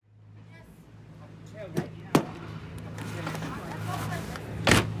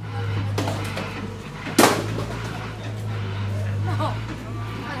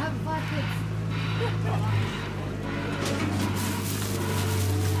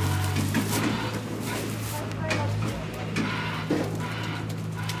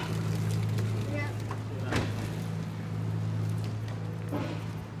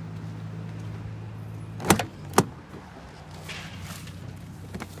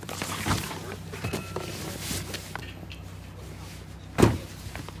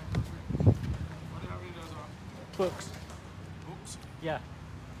books. Books. Yeah.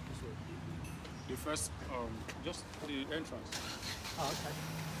 The first, just the entrance. Oh, okay.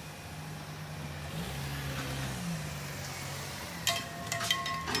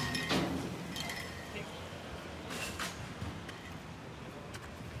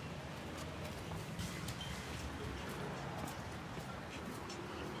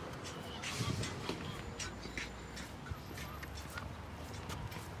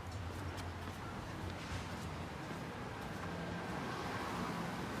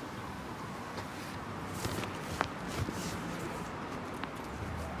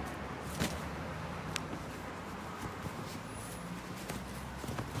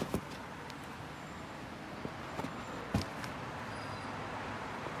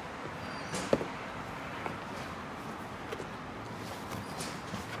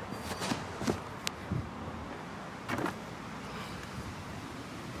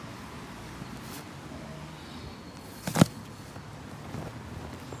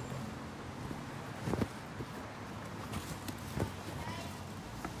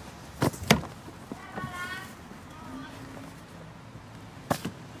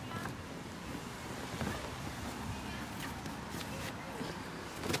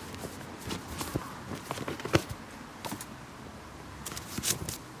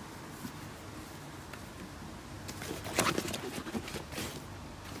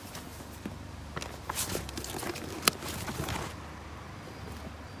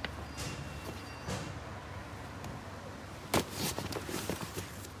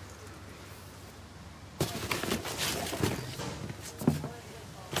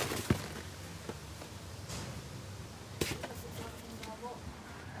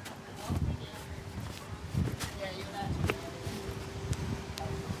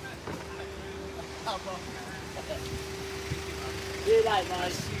 See you later,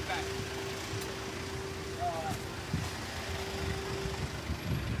 mate. See you back.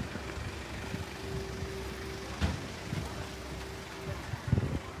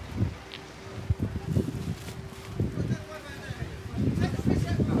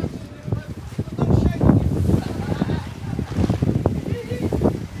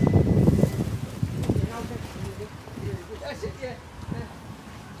 That's it, yeah.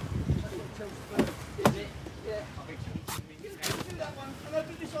 Do that one, and I'll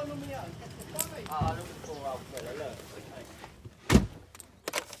do this one on my own. Ah, look at the poor old fella, look.